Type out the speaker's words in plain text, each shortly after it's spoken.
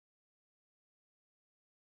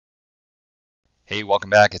Hey, welcome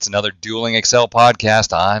back. It's another Dueling Excel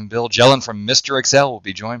podcast. I'm Bill Jelen from Mr. Excel. We'll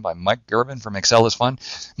be joined by Mike Gerben from excelisfun.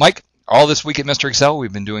 Mike, all this week at Mr. Excel,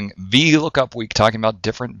 we've been doing Vlookup week, talking about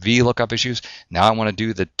different Vlookup issues. Now I want to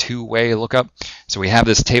do the two-way lookup. So we have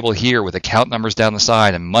this table here with account numbers down the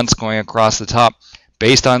side and months going across the top.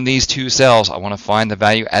 Based on these two cells, I want to find the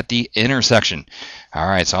value at the intersection. All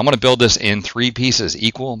right, so I'm going to build this in three pieces,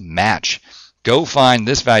 equal, match. Go find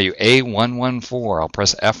this value, A114. I'll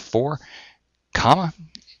press F4. Comma,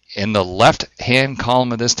 in the left-hand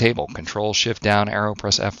column of this table, Control-Shift down arrow,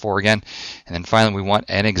 press F4 again, and then finally we want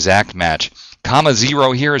an exact match. Comma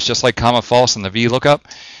 0 here is just like comma false in the VLOOKUP.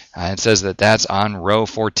 It says that that's on row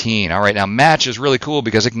 14. All right, now match is really cool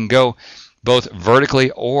because it can go both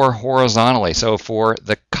vertically or horizontally. So for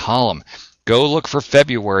the column, go look for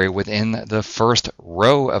February within the first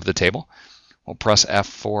row of the table. We'll press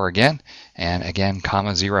F4 again, and again,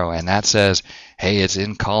 comma 0, and that says, hey, it's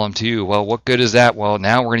in column 2. Well, what good is that? Well,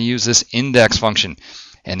 now we're going to use this index function,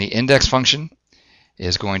 and the index function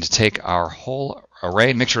is going to take our whole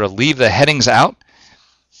array, make sure to leave the headings out.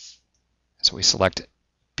 So we select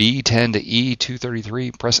B10 to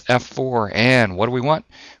E233, press F4, and what do we want?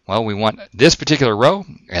 Well, we want this particular row,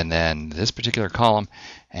 and then this particular column,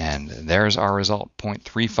 and there's our result,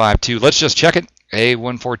 0.352. Let's just check it.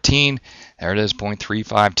 A114, there it is,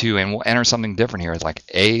 0.352, and we'll enter something different here. It's like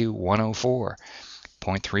A104,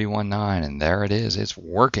 0.319, and there it is. It's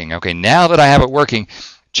working. Okay, now that I have it working,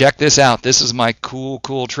 check this out. This is my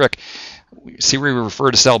cool trick. See where we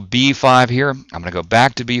refer to cell B5 here? I'm going to go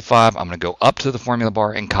back to B5. I'm going to go up to the formula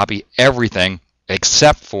bar and copy everything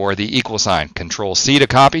except for the equal sign. Control-C to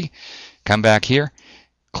copy. Come back here,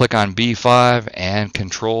 click on B5, and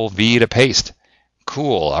Control-V to paste.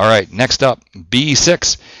 Cool. All right, next up,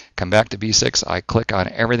 B6. Come back to B6. I click on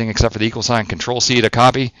everything except for the equal sign. Control-C to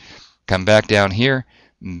copy. Come back down here,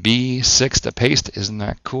 B6 to paste. Isn't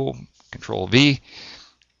that cool? Control-V,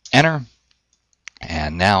 enter.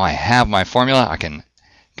 And now I have my formula. I can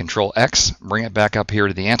Control-X, bring it back up here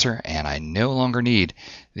to the answer, and I no longer need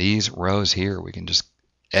these rows here. We can just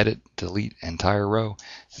edit, delete entire row.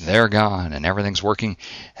 They're gone, and everything's working.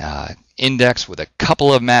 Index with a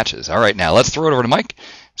couple of matches. All right, now let's throw it over to Mike,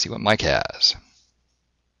 see what Mike has.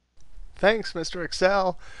 Thanks, Mr.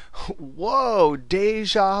 Excel. Whoa,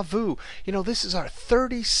 deja vu. You know, this is our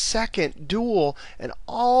 32nd duel, and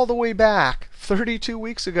all the way back 32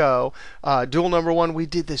 weeks ago, duel number 1, we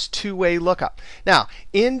did this two-way lookup. Now,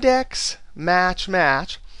 index, match,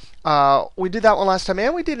 match. We did that one last time,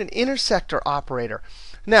 and we did an intersector operator.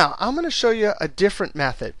 Now, I'm going to show you a different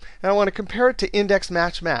method, and I want to compare it to index,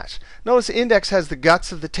 match, match. Notice index has the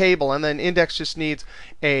guts of the table, and then index just needs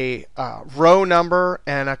a row number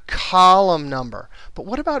and a column number. But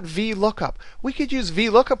what about VLOOKUP? We could use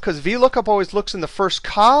VLOOKUP because VLOOKUP always looks in the first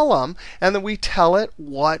column, and then we tell it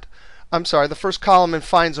what the first column and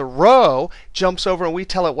finds a row, jumps over, and we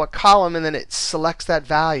tell it what column, and then it selects that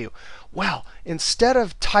value. Well, instead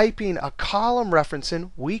of typing a column reference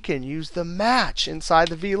in, we can use the match inside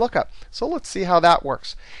the VLOOKUP. So let's see how that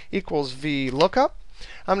works. Equals VLOOKUP.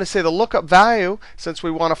 I'm going to say the lookup value, since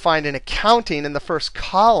we want to find an accounting in the first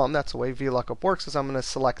column, that's the way VLOOKUP works, is I'm going to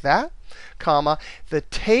select that, comma. The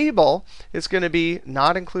table is going to be,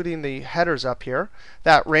 not including the headers up here,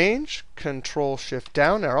 that range, Control-Shift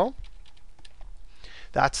down arrow.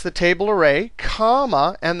 That's the table array,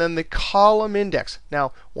 comma, and then the column index.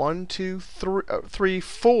 Now, 1, 2, 3,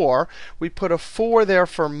 4. We put a 4 there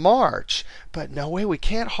for March, but no way, we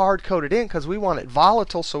can't hard code it in because we want it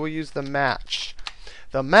volatile, so we use the match.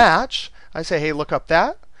 The match, I say, hey, look up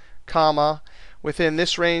that, comma, within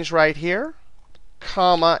this range right here,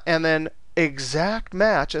 comma, and then exact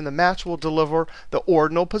match, and the match will deliver the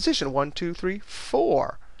ordinal position, 1, 2, 3,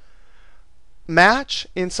 4. Match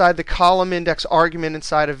inside the column index argument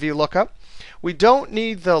inside of VLOOKUP. We don't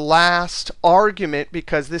need the last argument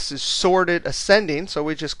because this is sorted ascending, so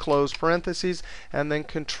we just close parentheses and then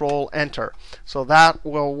Control-Enter. So that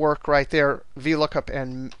will work right there, VLOOKUP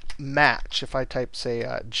and match, if I type, say,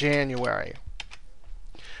 January.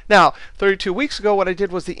 Now, 32 weeks ago, what I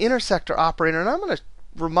did was the intersector operator, and I'm going to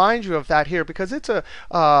remind you of that here because it's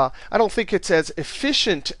I don't think it's as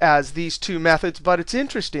efficient as these two methods, but it's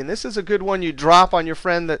interesting. This is a good one you drop on your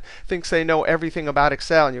friend that thinks they know everything about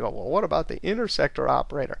Excel, and you go, well, what about the intersector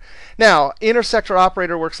operator? Now, intersector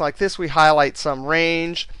operator works like this. We highlight some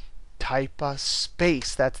range, type a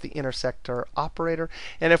space. That's the intersector operator.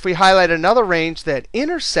 And if we highlight another range that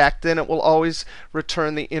intersect, then it will always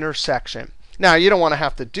return the intersection. Now, you don't want to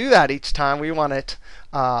have to do that each time. We want it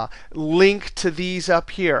linked to these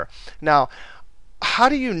up here. Now, how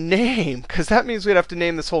do you name? Because that means we'd have to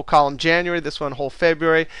name this whole column January, this one whole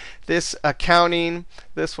February, this accounting,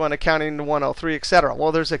 this one accounting to 103, etc.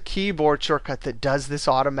 Well, there's a keyboard shortcut that does this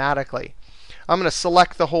automatically. I'm going to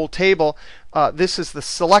select the whole table. This is the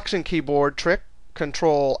selection keyboard trick,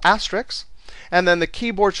 Control asterisk. And then the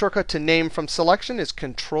keyboard shortcut to name from selection is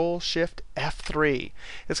Control Shift F3.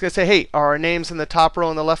 It's going to say, hey, are our names in the top row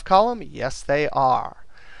in the left column? Yes, they are.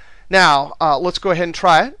 Now, let's go ahead and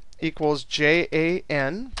try it. Equals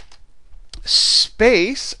JAN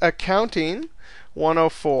space accounting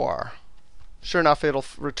 104. Sure enough, it'll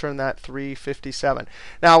return that 357.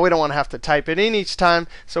 Now, we don't want to have to type it in each time,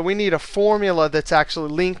 so we need a formula that's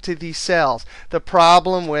actually linked to these cells. The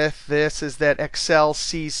problem with this is that Excel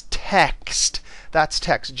sees text. That's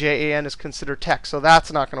text. JAN is considered text, so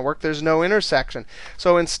that's not going to work. There's no intersection.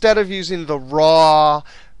 So instead of using the raw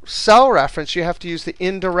cell reference, you have to use the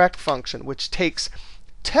indirect function, which takes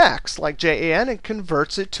text like JAN and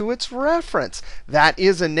converts it to its reference. That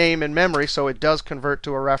is a name in memory, so it does convert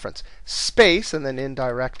to a reference. Space, and then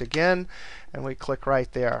indirect again, and we click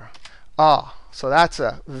right there. So that's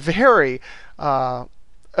a very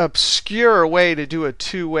obscure way to do a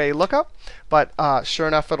two-way lookup. But sure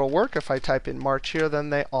enough, it'll work. If I type in March here,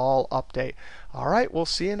 then they all update. All right, we'll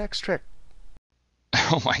see you next trick.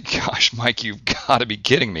 Oh my gosh, Mike, you've got to be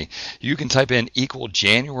kidding me. You can type in equal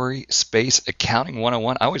January space accounting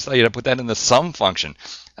 101. I always thought you'd have to put that in the sum function.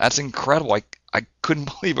 That's incredible. I couldn't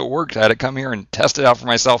believe it worked. I had to come here and test it out for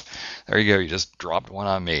myself. There you go. You just dropped one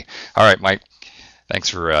on me. All right, Mike, thanks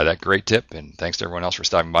for that great tip. And thanks to everyone else for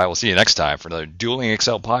stopping by. We'll see you next time for another Dueling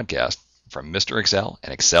Excel podcast from Mr. Excel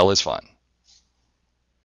and Excel is Fun.